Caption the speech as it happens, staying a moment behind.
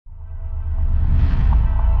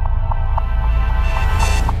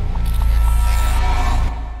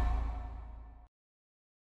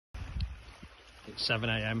7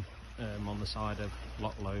 AM on the side of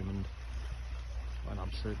Loch Lomond. An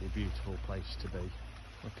absolutely beautiful place to be.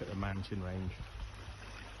 Look at the mountain range.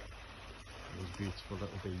 These beautiful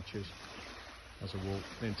little beaches. As I walk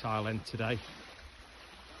the entire length today,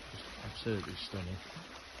 just absolutely stunning.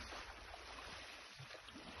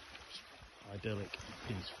 Just idyllic,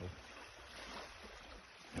 peaceful,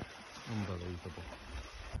 unbelievable.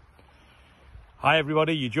 Hi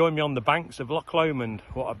everybody, you join me on the banks of Loch Lomond.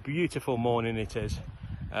 What a beautiful morning it is.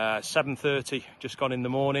 7:30, just gone in the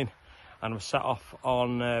morning, and I've set off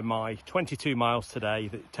on my 22 miles today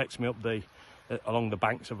that takes me up along the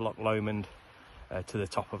banks of Loch Lomond to the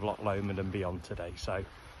top of Loch Lomond and beyond today. So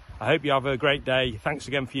I hope you have a great day. Thanks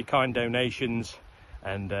again for your kind donations,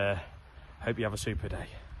 and hope you have a super day.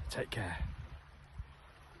 Take care.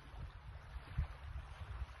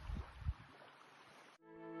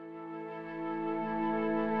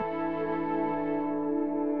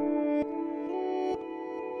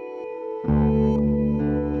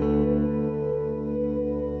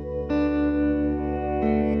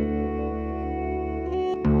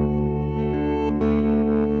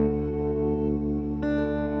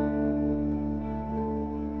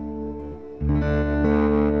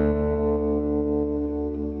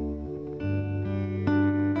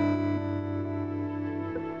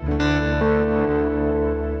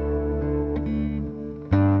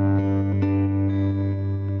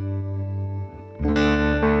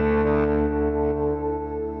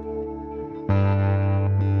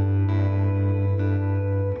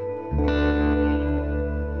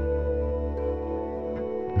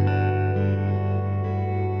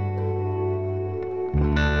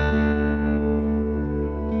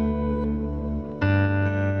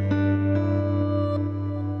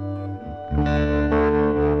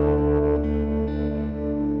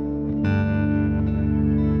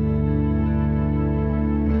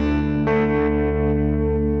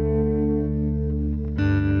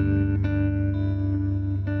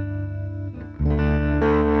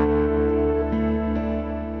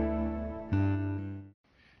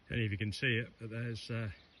 I don't know if you can see it, but there's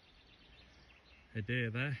a deer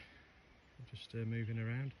there, just moving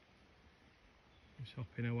around, just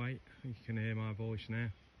hopping away. I think you can hear my voice now,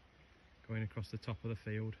 going across the top of the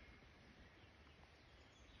field.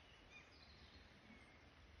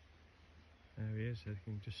 There he is, you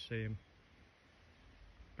can just see him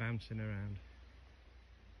bouncing around.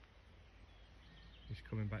 He's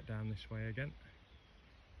coming back down this way again.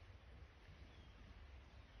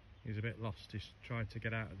 He's a bit lost. He's tried to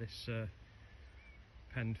get out of this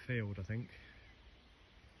penned field, I think.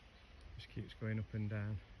 Just keeps going up and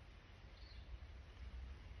down.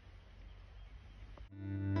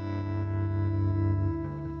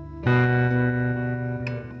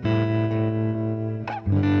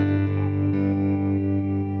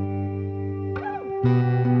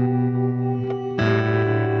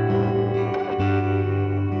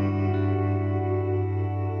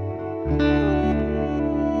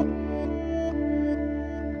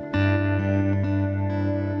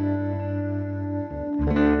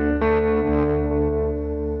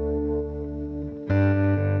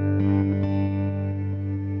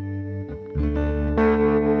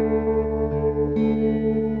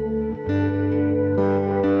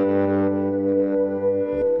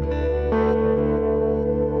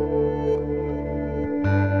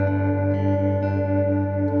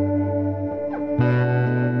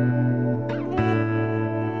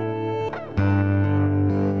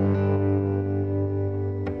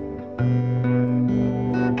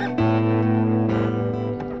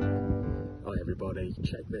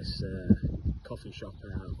 Check this coffee shop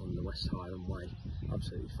out on the West Highland Way.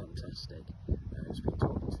 Absolutely fantastic. It's been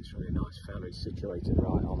talking to this really nice fellow. It's situated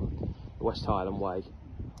right on the West Highland Way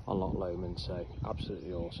on Loch Lomond, so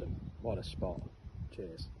absolutely awesome. What a spot.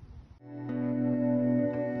 Cheers.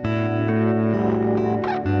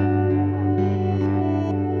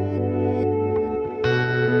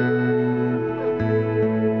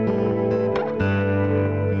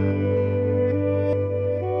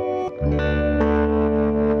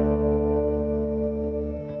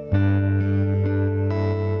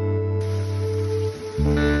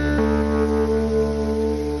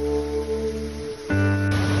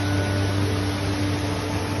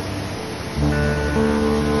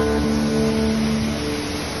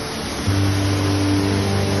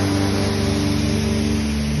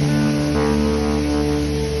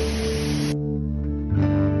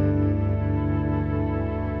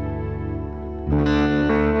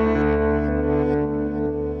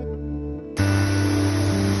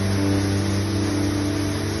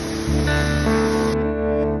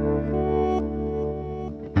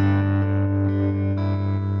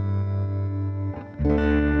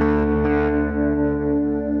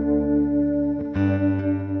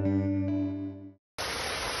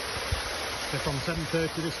 from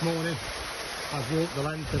 7:30 this morning. I've walked the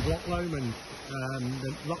length of Loch Lomond.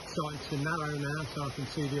 The loch's starting to narrow now, so I can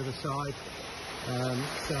see the other side.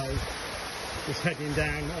 So just heading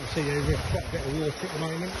down. Obviously over quite a bit of water at the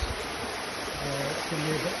moment. It's going to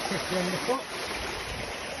be a bit quicker on the foot,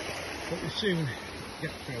 but we'll soon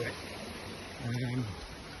get through it.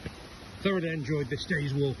 Thoroughly enjoyed this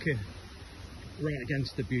day's walking right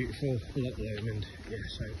against the beautiful Loch Lomond. Yeah,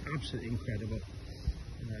 so absolutely incredible.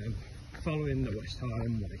 Following the West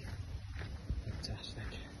Highland Way. Fantastic.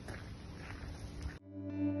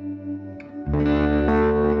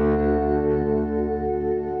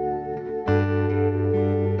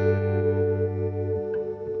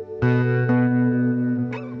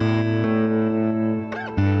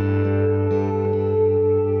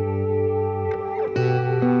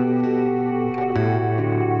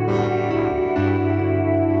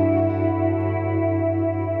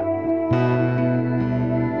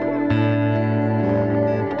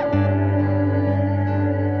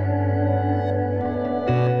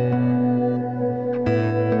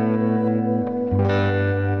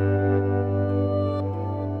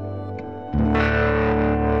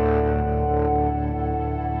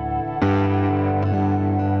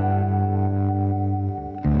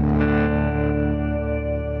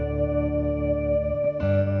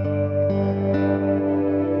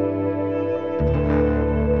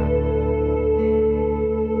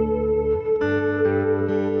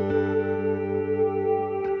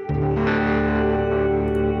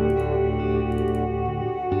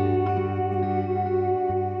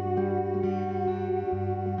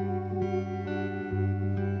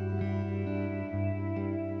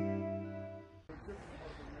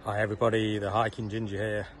 Hi everybody, the Hiking Ginger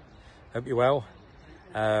here. Hope you're well.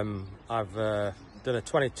 I've done a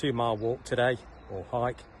 22-mile walk today, or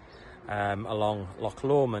hike, along Loch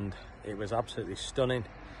Lomond. It was absolutely stunning.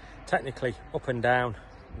 Technically up and down,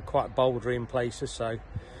 and quite bouldery in places, so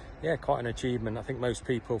yeah, quite an achievement. I think most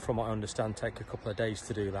people, from what I understand, take a couple of days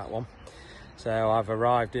to do that one. So I've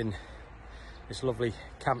arrived in this lovely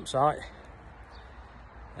campsite,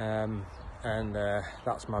 and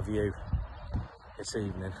that's my view this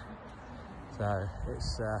evening. So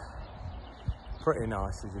it's pretty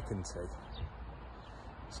nice, as you can see.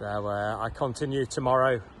 So I continue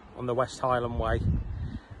tomorrow on the West Highland Way.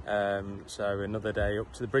 So another day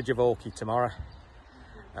up to the Bridge of Orkney tomorrow.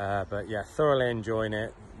 But yeah, thoroughly enjoying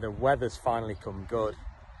it. The weather's finally come good,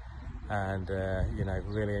 and you know,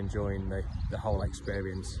 really enjoying the whole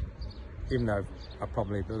experience, even though I'm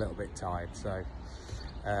probably a little bit tired. So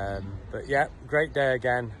but yeah, great day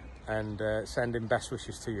again, and sending best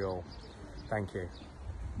wishes to you all. Thank you.